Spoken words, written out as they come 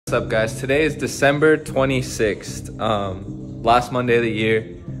What's up, guys? Today is December 26th, last Monday of the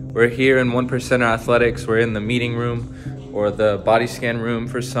year. We're here in 1% Athletics. We're in the meeting room or the body scan room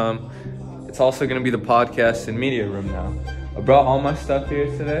for some. It's also going to be the podcast and media room now. I brought all my stuff here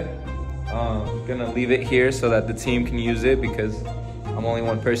today. I'm going to leave it here so that the team can use it because I'm only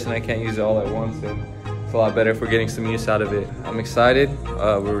one person. I can't use it all at once, and it's a lot better if we're getting some use out of it. I'm excited.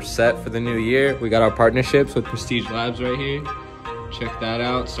 We're set for the new year. We got our partnerships with Prestige Labs right here. Check that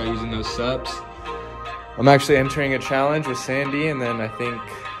out. Start using those subs. I'm actually entering a challenge with Sandy, and then I think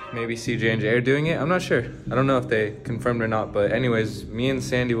maybe CJ and Jay are doing it. I'm not sure. I don't know if they confirmed or not, but anyways, me and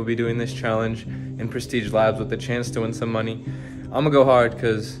Sandy will be doing this challenge in Prestige Labs with the chance to win some money. I'm gonna go hard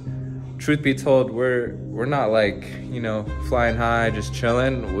because, truth be told, we're not like, you know, flying high, just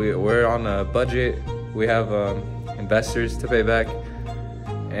chilling. We're on a budget. We have investors to pay back,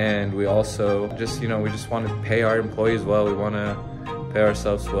 and we also just, you know, we just want to pay our employees well. We want to pay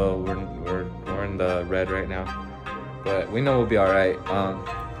ourselves well. We're in the red right now, but we know we'll be all right.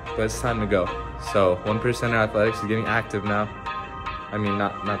 But it's time to go. So 1% Athletics is getting active now. I mean,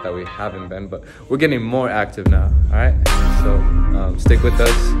 not that we haven't been, but we're getting more active now. All right. So stick with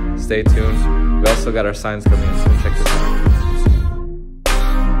us. Stay tuned. We also got our signs coming in. So check this out.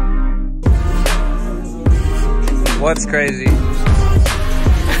 What's crazy?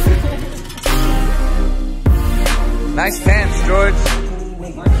 Nice pants, George.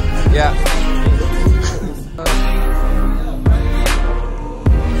 Yeah.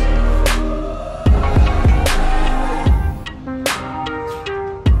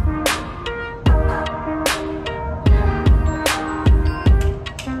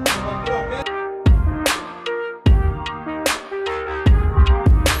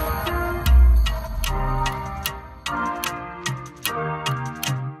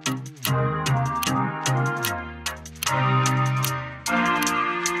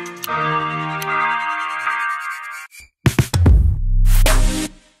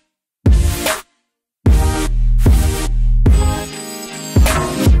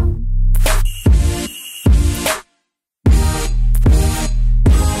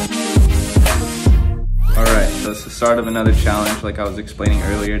 It's the start of another challenge, like I was explaining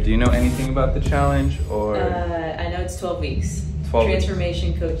earlier. Do you know anything about the challenge, or? I know it's 12 weeks. 12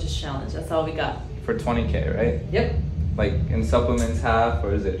 Transformation Coaches Challenge. That's all we got. For 20K, right? Yep. Like in supplements half,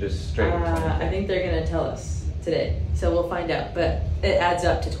 or is it just straight? I think they're gonna tell us today, so we'll find out. But it adds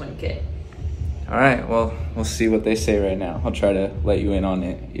up to 20K. All right. Well, we'll see what they say right now. I'll try to let you in on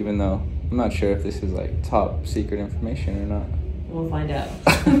it, even though I'm not sure if this is like top secret information or not. We'll find out.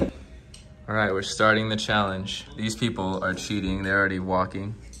 All right, we're starting the challenge. These people are cheating. They're already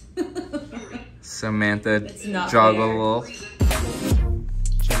walking. Samantha Joggle.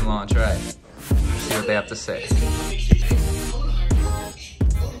 Gym launch, all right. See what they have to say.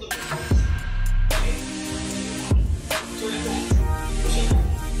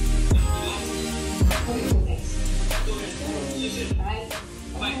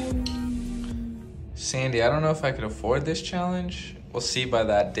 Sandy, I don't know if I could afford this challenge. We'll see by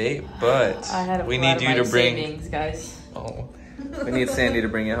that date, but we need you to bring savings, guys. Oh, we need Sandy to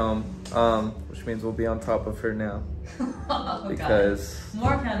bring it home, which means we'll be on top of her now. Oh, because God.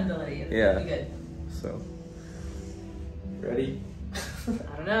 More accountability. Yeah. That'd be good. So, ready? I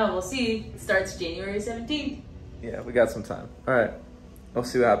don't know. We'll see. It starts January 17th. Yeah, we got some time. All right, we'll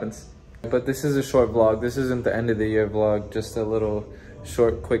see what happens. But this is a short vlog. This isn't the end of the year vlog. Just a little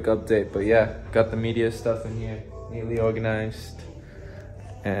short, quick update. But yeah, got the media stuff in here, neatly organized.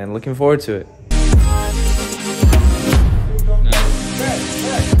 And looking forward to it.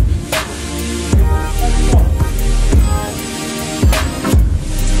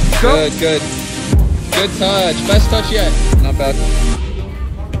 Good, good. Good touch. Best touch yet. Not bad.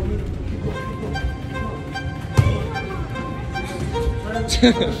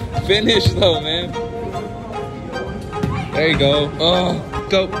 Finish though, man. There you go. Oh,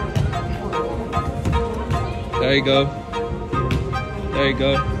 go. There you go. There you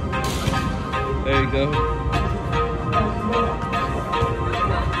go. There you go.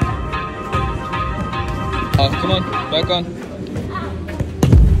 Oh, come on, back on.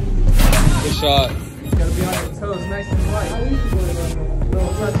 Good shot. You gotta be on your toes, nice and light.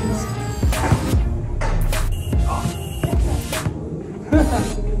 Little touches.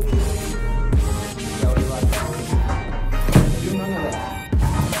 Do none of that.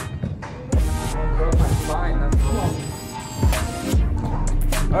 Broke my spine, that's cool.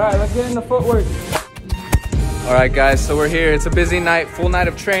 All right, let's get into footwork. All right, guys, so we're here. It's a busy night, full night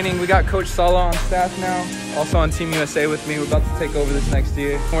of training. We got Coach Sala on staff now, also on Team USA with me. We're about to take over this next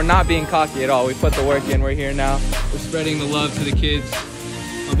year. We're not being cocky at all. We put the work in. We're here now. We're spreading the love to the kids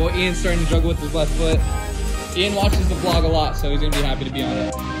My boy Ian's starting to juggle with his left foot. Ian watches the vlog a lot, so he's gonna be happy to be on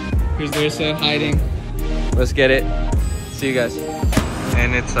it. Here's Larissa hiding. Let's get it. See you guys.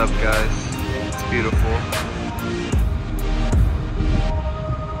 And it's up, guys. It's beautiful.